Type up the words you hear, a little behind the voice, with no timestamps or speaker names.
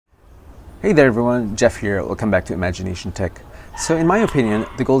Hey there everyone, Jeff here. Welcome back to Imagination Tech. So in my opinion,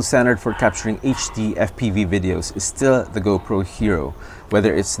 the gold standard for capturing HD FPV videos is still the GoPro Hero.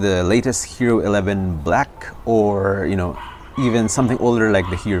 Whether it's the latest Hero 11 Black or, even something older like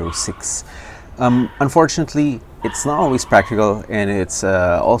the Hero 6. Unfortunately, it's not always practical, and it's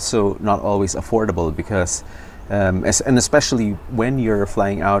also not always affordable because and especially when you're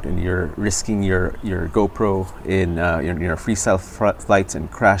flying out and you're risking your GoPro in freestyle flights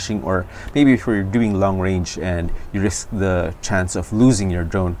and crashing, or maybe if you're doing long range and you risk the chance of losing your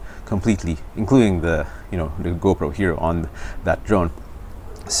drone completely, including the GoPro Hero on that drone.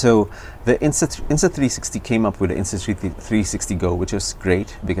 So the Insta360 came up with the Insta360 Go, which was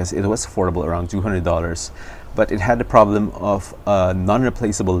great because it was affordable, around $200, but it had the problem of a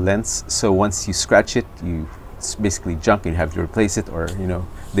non-replaceable lens. So once you scratch it, it's basically junk and you have to replace it, or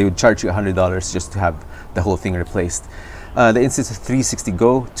they would charge you $100 just to have the whole thing replaced. The Insta360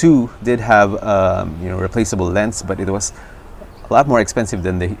 Go 2 did have replaceable lens, but it was a lot more expensive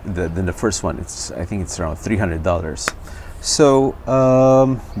than the first one. I think it's around $300. So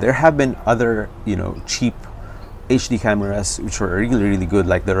there have been other cheap HD cameras which were really good,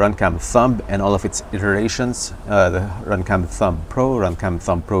 like the Runcam Thumb and all of its iterations, the Runcam Thumb Pro, Runcam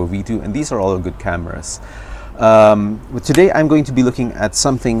Thumb Pro V2, and these are all good cameras. But today I'm going to be looking at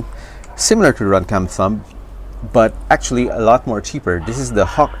something similar to Runcam Thumb, but actually a lot more cheaper. This is the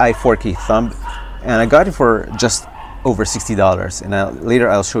Hawkeye 4K Thumb, and I got it for just over $60. And later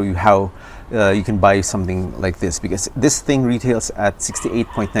I'll show you how you can buy something like this, because this thing retails at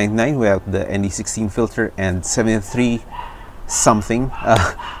 $68.99 without the ND16 filter, and 73 something,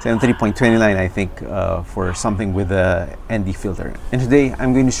 73.29 I think, for something with a ND filter. And today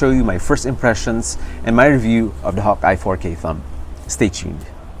I'm going to show you my first impressions and my review of the Hawkeye 4K Thumb. Stay tuned.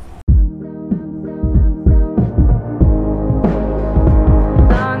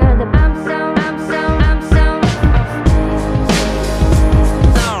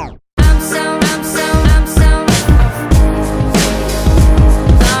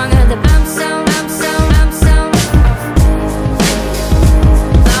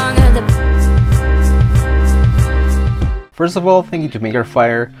 First of all, thank you to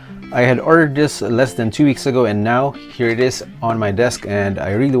Makerfire. I had ordered this less than 2 weeks ago, and now here it is on my desk, and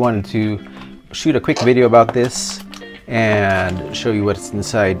I really wanted to shoot a quick video about this and show you what's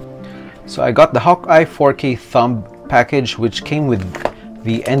inside. So I got the Hawkeye 4K Thumb package, which came with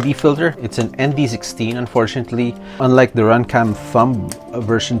the ND filter. It's an ND16, unfortunately, unlike the Runcam Thumb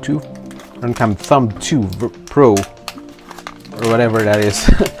version 2, Runcam Thumb 2 Pro, or whatever that is,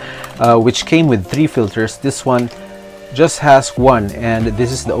 which came with 3 filters. This one just has one, and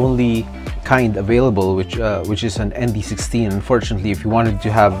this is the only kind available, which is an ND16. Unfortunately, if you wanted to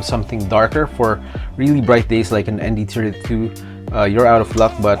have something darker for really bright days like an ND32, you're out of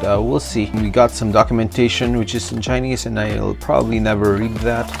luck, but we'll see. We got some documentation which is in Chinese, and I'll probably never read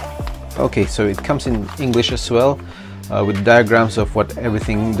that. Okay, so it comes in English as well, with diagrams of what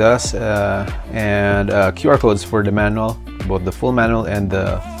everything does, and QR codes for the manual, both the full manual and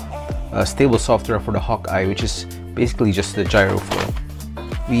the stable software for the Hawkeye, which is basically just the Gyroflow.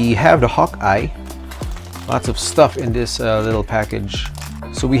 We have the Hawkeye, lots of stuff in this little package.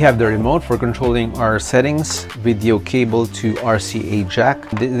 So we have the remote for controlling our settings, video cable to RCA jack.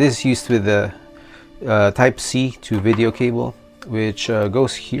 This is used with the Type C to video cable, which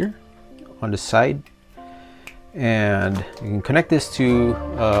goes here on the side, and you can connect this to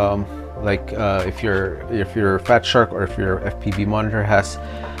if your Fat Shark or if your FPV monitor has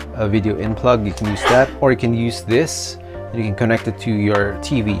a video in plug, you can use that, or you can use this and you can connect it to your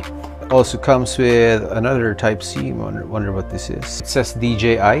TV. It also comes with another Type C. Wonder what this is. It says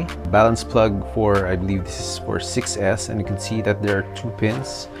DJI balance plug for, I believe this is for 6S, and you can see that there are 2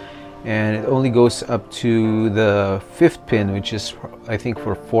 pins, and it only goes up to the 5th pin, which is I think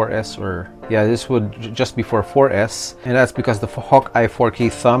for 4S, or yeah, this would just be for 4S, and that's because the Hawkeye 4K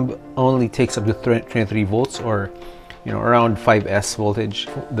Thumb only takes up to 23 volts, or around 5S voltage.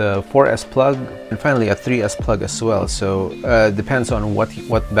 The 4S plug, and finally a 3S plug as well. So depends on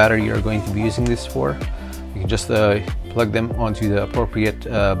what battery you're going to be using this for. You can just plug them onto the appropriate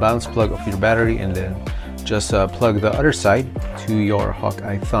balance plug of your battery, and then just plug the other side to your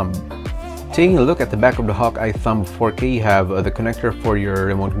Hawkeye Thumb. Taking a look at the back of the Hawkeye Thumb 4K, you have the connector for your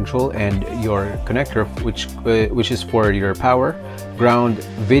remote control, and your connector which is for your power, ground,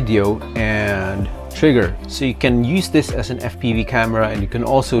 video, and trigger. So you can use this as an FPV camera, and you can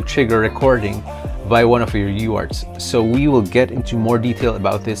also trigger recording by one of your UARTs. So we will get into more detail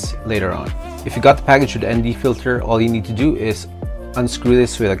about this later on. If you got the package with the ND filter, all you need to do is unscrew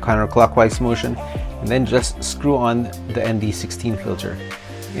this with a counterclockwise motion, and then just screw on the ND16 filter.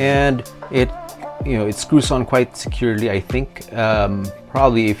 and it screws on quite securely, I think.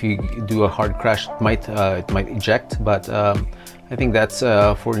 Probably if you do a hard crash, it might eject, but I think that's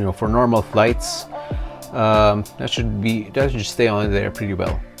for normal flights. That should stay on there pretty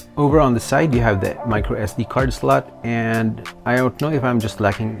well. Over on the side, you have the micro SD card slot, and I don't know if I'm just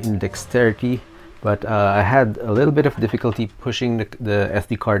lacking in dexterity, but I had a little bit of difficulty pushing the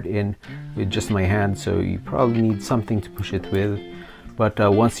SD card in with just my hand, so you probably need something to push it with. But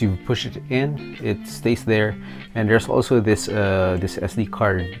once you push it in, it stays there. And there's also this this SD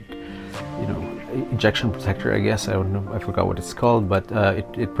card, ejection protector, I guess. I don't know, I forgot what it's called, but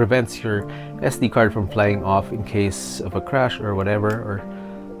it prevents your SD card from flying off in case of a crash or whatever.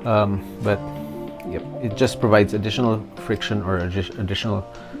 But yep, it just provides additional friction or additional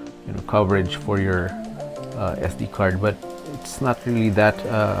coverage for your SD card, but it's not really that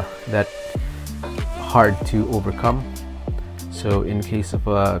hard to overcome. So in case of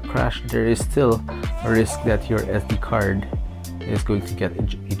a crash, there is still a risk that your SD card is going to get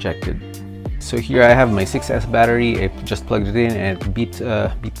ejected. So here I have my 6S battery. I just plugged it in and it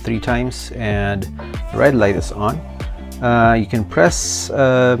beeped 3 times, and the red light is on. You can press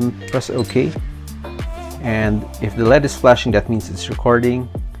OK, and if the LED is flashing, that means it's recording.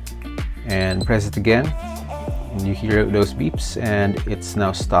 And press it again, and you hear those beeps, and it's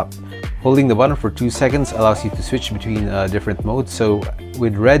now stopped. Holding the button for 2 seconds allows you to switch between different modes. So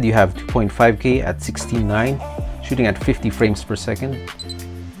with red, you have 2.5K at 16:9, shooting at 50 frames per second.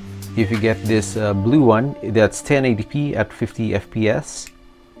 If you get this blue one, that's 1080p at 50 FPS.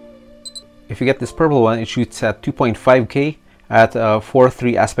 If you get this purple one, it shoots at 2.5K at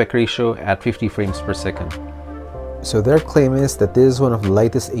 4:3 aspect ratio at 50 frames per second. So their claim is that this is one of the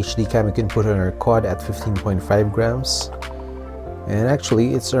lightest HD cam you can put on your quad at 15.5 grams. And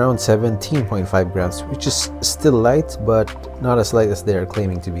actually it's around 17.5 grams, which is still light, but not as light as they're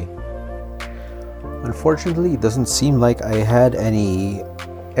claiming to be. Unfortunately, it doesn't seem like I had any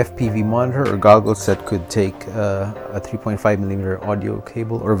FPV monitor or goggles that could take a 3.5mm audio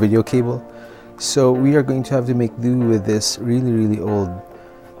cable or video cable. So we are going to have to make do with this really old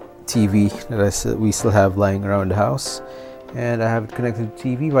TV that we still have lying around the house. And I have it connected to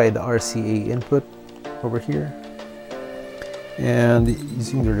TV via the RCA input over here. And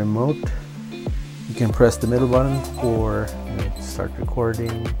using the remote, you can press the middle button for start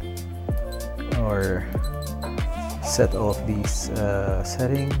recording, or set all of these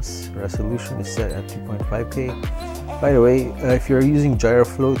settings. Resolution is set at 2.5K. By the way, if you're using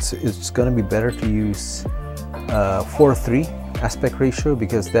Gyroflow, it's going to be better to use 4:3 aspect ratio,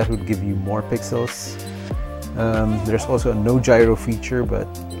 because that would give you more pixels. There's also a no gyro feature, but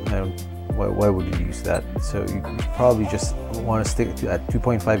why would you use that? So you probably just want to stick to at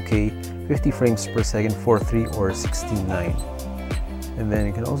 2.5K, 50 frames per second, 4:3 or 16:9. And then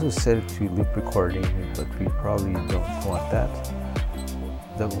you can also set it to loop recording, but we probably don't want that.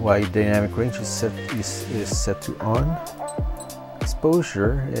 The wide dynamic range is set to on.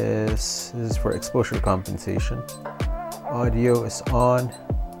 Exposure is for exposure compensation. Audio is on.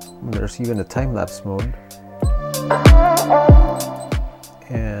 There's even a time-lapse mode.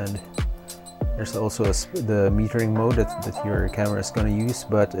 And there's also the metering mode that your camera is going to use,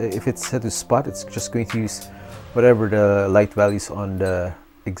 but if it's set to spot, it's just going to use whatever the light values on the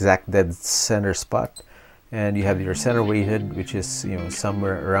exact dead center spot. And you have your center weighted, which is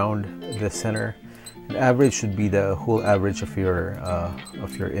somewhere around the center. And average should be the whole average of your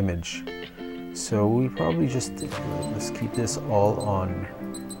image. So we probably just let's keep this all on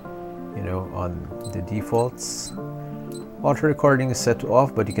on the defaults. Auto recording is set to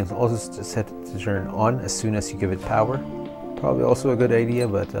off, but you can also set it to turn on as soon as you give it power. Probably also a good idea,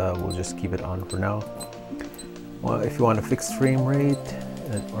 but we'll just keep it on for now. Well, if you want a fixed frame rate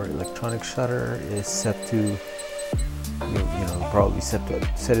or electronic shutter is set to probably set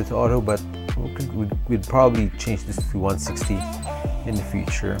it to auto, but we'd probably change this to 160 in the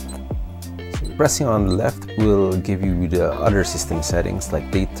future. So pressing on the left will give you the other system settings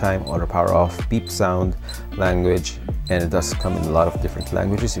like date time, auto power off, beep sound, language, and it does come in a lot of different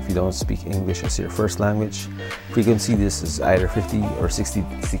languages if you don't speak English as your first language. Frequency, this is either 50 or 60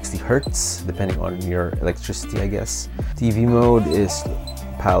 Hertz, depending on your electricity, I guess. TV mode is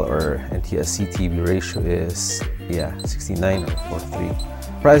PAL or NTSC. TV ratio is 69 or 4:3.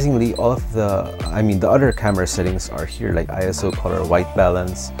 Surprisingly, all of the other camera settings are here, like ISO, color, white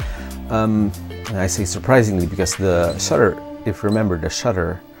balance. And I say surprisingly because the shutter, if you remember, the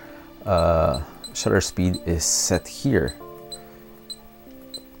shutter speed is set here.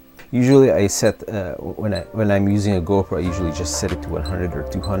 Usually I set when I'm using a GoPro, I usually just set it to 100 or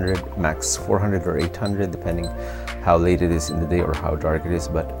 200, max 400 or 800, depending how late it is in the day or how dark it is,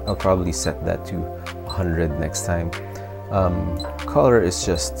 but I'll probably set that to 100 next time. Color is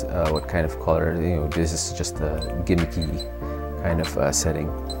just what kind of color, this is just a gimmicky kind of setting.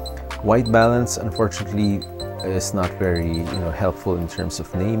 White balance, unfortunately, is not very helpful in terms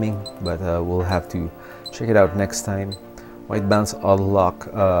of naming, but we'll have to check it out next time. White balance auto lock,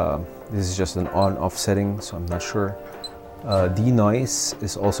 this is just an on-off setting, so I'm not sure. Denoise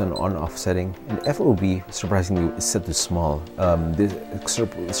is also an on-off setting, and FOV surprisingly is set to small.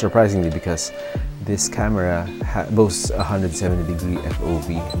 Surprisingly, because this camera boasts 170-degree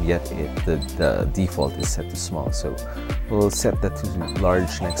FOV, and yet the default is set to small. So we'll set that to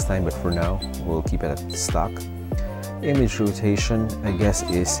large next time, but for now we'll keep it at stock. Image rotation, I guess,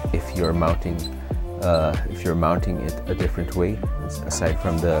 is if you're mounting it a different way, aside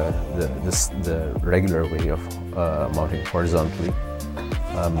from the regular way of mounting horizontally.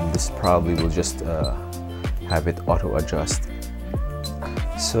 This probably will just have it auto adjust.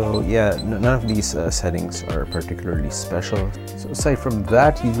 So yeah, none of these settings are particularly special. So aside from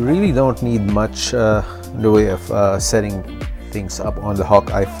that, you really don't need much in the way of setting things up on the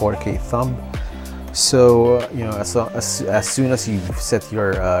Hawkeye 4K Thumb. So as soon as you've set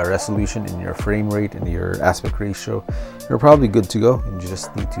your resolution and your frame rate and your aspect ratio, you're probably good to go. You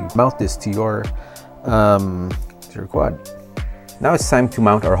just need to mount this to your quad. Now it's time to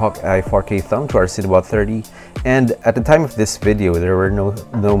mount our Hawkeye 4K Thumb to our Cinebot 30, and at the time of this video there were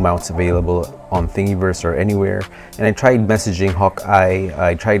no mounts available on Thingiverse or anywhere, and I tried messaging Hawkeye,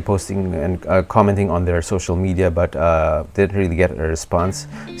 I tried posting and commenting on their social media, but didn't really get a response.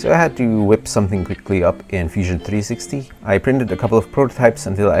 So I had to whip something quickly up in Fusion 360. I printed a couple of prototypes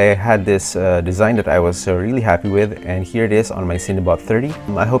until I had this design that I was really happy with, and here it is on my Cinebot 30.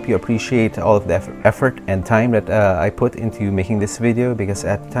 I hope you appreciate all of the effort and time that I put into making this video, because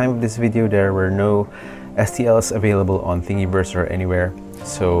at the time of this video there were no STLs available on Thingiverse or anywhere.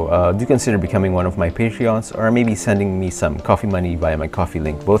 So do consider becoming one of my Patreons, or maybe sending me some coffee money via my Ko-fi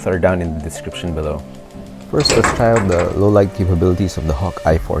link. Both are down in the description below. First, let's try out the low light capabilities of the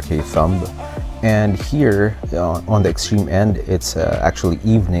Hawkeye 4K Thumb. And here on the extreme end, it's actually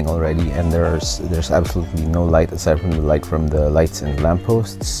evening already, and there's absolutely no light aside from the light from the lights and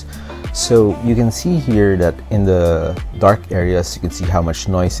lampposts. So you can see here that in the dark areas, you can see how much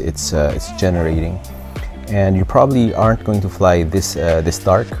noise it's generating. And you probably aren't going to fly this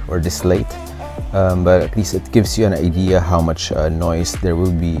dark or this late, but at least it gives you an idea how much noise there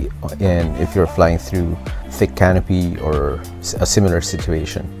will be if you're flying through thick canopy or a similar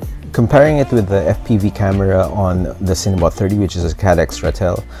situation. Comparing it with the FPV camera on the Cinebot 30, which is a CADX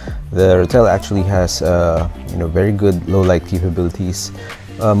Ratel, the Ratel actually has very good low light capabilities.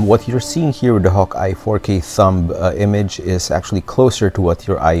 What you're seeing here with the Hawkeye 4K Thumb image is actually closer to what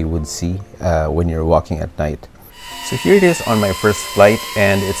your eye would see when you're walking at night. So here it is on my first flight,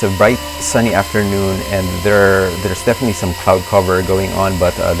 and it's a bright sunny afternoon, and there's definitely some cloud cover going on,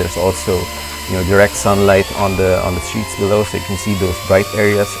 but there's also direct sunlight on the streets below, so you can see those bright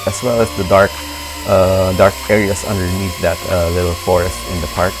areas as well as the dark areas underneath that little forest in the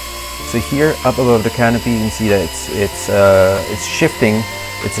park. So here up above the canopy, you can see that it's shifting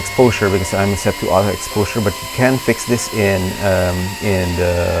its exposure because I'm set to auto exposure, but you can fix this in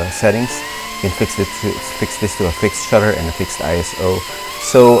the settings. You can fix this to a fixed shutter and a fixed ISO.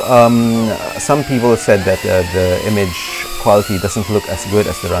 So some people have said that the image quality doesn't look as good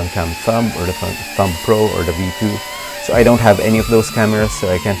as the Runcam Thumb or the Thumb Pro or the V2. So I don't have any of those cameras, so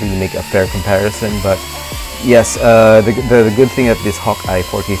I can't really make a fair comparison. But yes, the good thing that this Hawkeye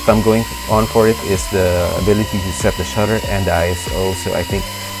 4K Thumb going on for it is the ability to set the shutter and the ISO. So I think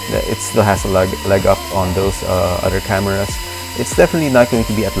that it still has a leg up on those other cameras. It's definitely not going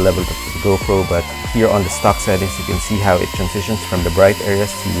to be at the level of the GoPro, but here on the stock settings you can see how it transitions from the bright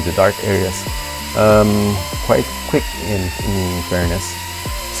areas to the dark areas quite quick in fairness.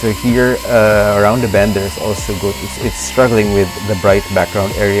 So here around the bend there's also it's struggling with the bright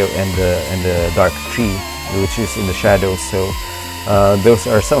background area and the dark tree, which is in the shadows. So those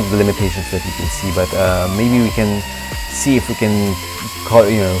are some of the limitations that you can see, but maybe we can see if we can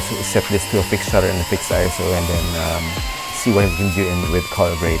set this to a fixed shutter and a fixed ISO, and then see what we can do with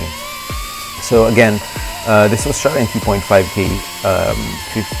color grading. So again, this was shot in 2.5K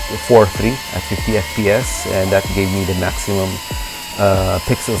 4:3 at 50 FPS, and that gave me the maximum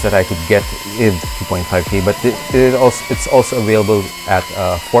pixels that I could get with 2.5K, but it's also available at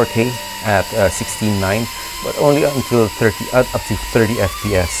 4K at 16:9, but only until up to 30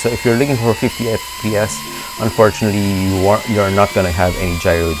 FPS. So if you're looking for 50 FPS, unfortunately you're not going to have any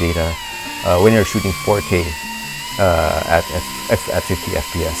gyro data when you're shooting 4K at 50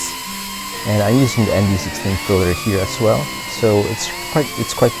 FPS. and I'm using the ND16 filter here as well, so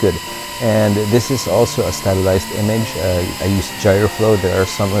it's quite good. And this is also a stabilized image. I use Gyroflow. There are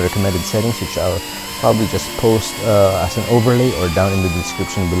some recommended settings which I'll probably just post as an overlay or down in the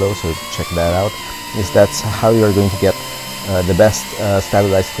description below, so check that out. That's how you're going to get the best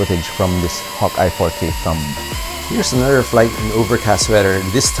stabilized footage from this Hawkeye 4K Thumb. Here's another flight in overcast weather.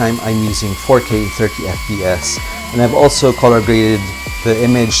 This time I'm using 4K 30 FPS, and I've also color graded the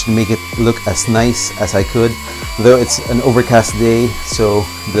image to make it look as nice as I could, though it's an overcast day, so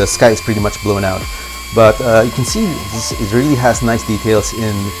the sky is pretty much blown out. But you can see it really has nice details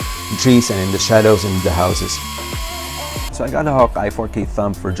in the trees and in the shadows and the houses. So I got a Hawkeye 4K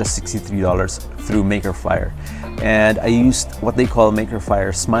Thumb for just $63 through Makerfire, and I used what they call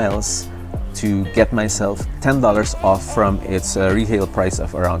Makerfire Smiles to get myself $10 off from its retail price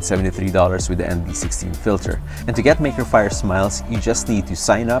of around $73 with the ND16 filter. And to get Makerfire Smiles, you just need to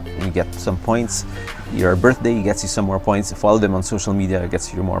sign up and you get some points. Your birthday gets you some more points. Follow them on social media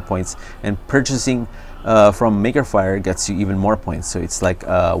gets you more points. And purchasing from Makerfire gets you even more points. So it's like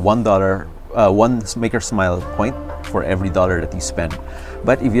one Maker Smile point for every dollar that you spend.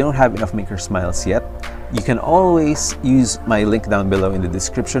 But if you don't have enough Maker Smiles yet, you can always use my link down below in the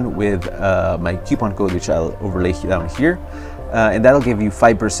description with my coupon code, which I'll overlay down here, and that'll give you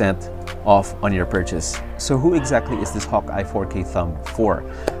 5% off on your purchase. So who exactly is this Hawkeye 4K Thumb for?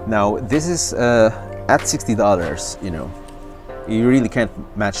 Now this is at $60, you know, you really can't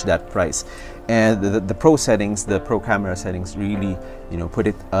match that price. And the pro settings, the pro camera settings really, you know, put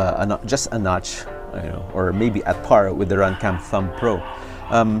it just a notch, you know, or maybe at par with the Runcam Thumb Pro.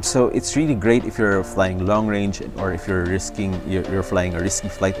 So it's really great if you're flying long range, or if you're you're flying a risky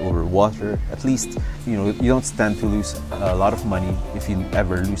flight over water. At least, you know, you don't stand to lose a lot of money if you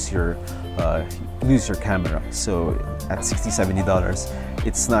ever lose your camera. So at $60–70,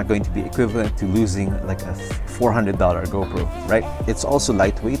 it's not going to be equivalent to losing like a $400 GoPro, right? It's also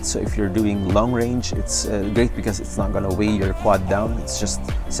lightweight, so if you're doing long range, it's great because it's not going to weigh your quad down. It's just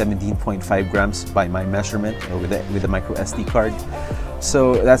 17.5 grams by my measurement, with a micro SD card.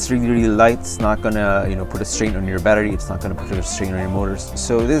 So that's really light. It's not gonna, you know, put a strain on your battery. It's not gonna put a strain on your motors.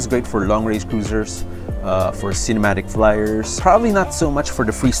 So this is great for long range cruisers, for cinematic flyers. Probably not so much for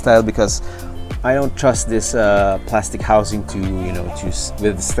the freestyle, because I don't trust this plastic housing to, you know, to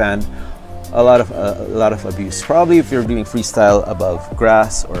withstand a lot of abuse. Probably if you're doing freestyle above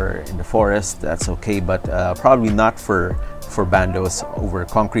grass or in the forest, that's okay, but probably not for bandos over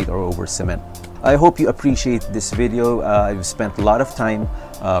concrete or over cement. I hope you appreciate this video. I've spent a lot of time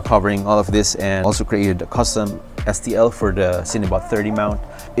covering all of this, and also created a custom STL for the Cinebot30 Mount.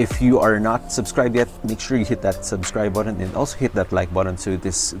 If you are not subscribed yet, make sure you hit that subscribe button and also hit that like button so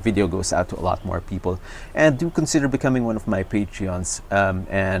this video goes out to a lot more people. And do consider becoming one of my Patreons,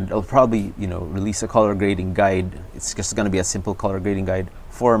 and I'll probably, you know, release a color grading guide. It's just going to be a simple color grading guide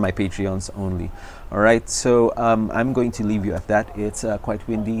for my Patreons only. Alright, so I'm going to leave you at that. It's quite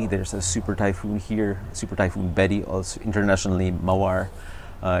windy. There's a super typhoon here, Super Typhoon Betty, also internationally Mawar.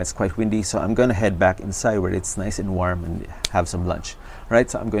 It's quite windy, so I'm gonna head back inside where it's nice and warm and have some lunch. Alright,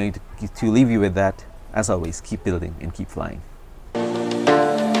 so I'm going to leave you with that. As always, keep building and keep flying.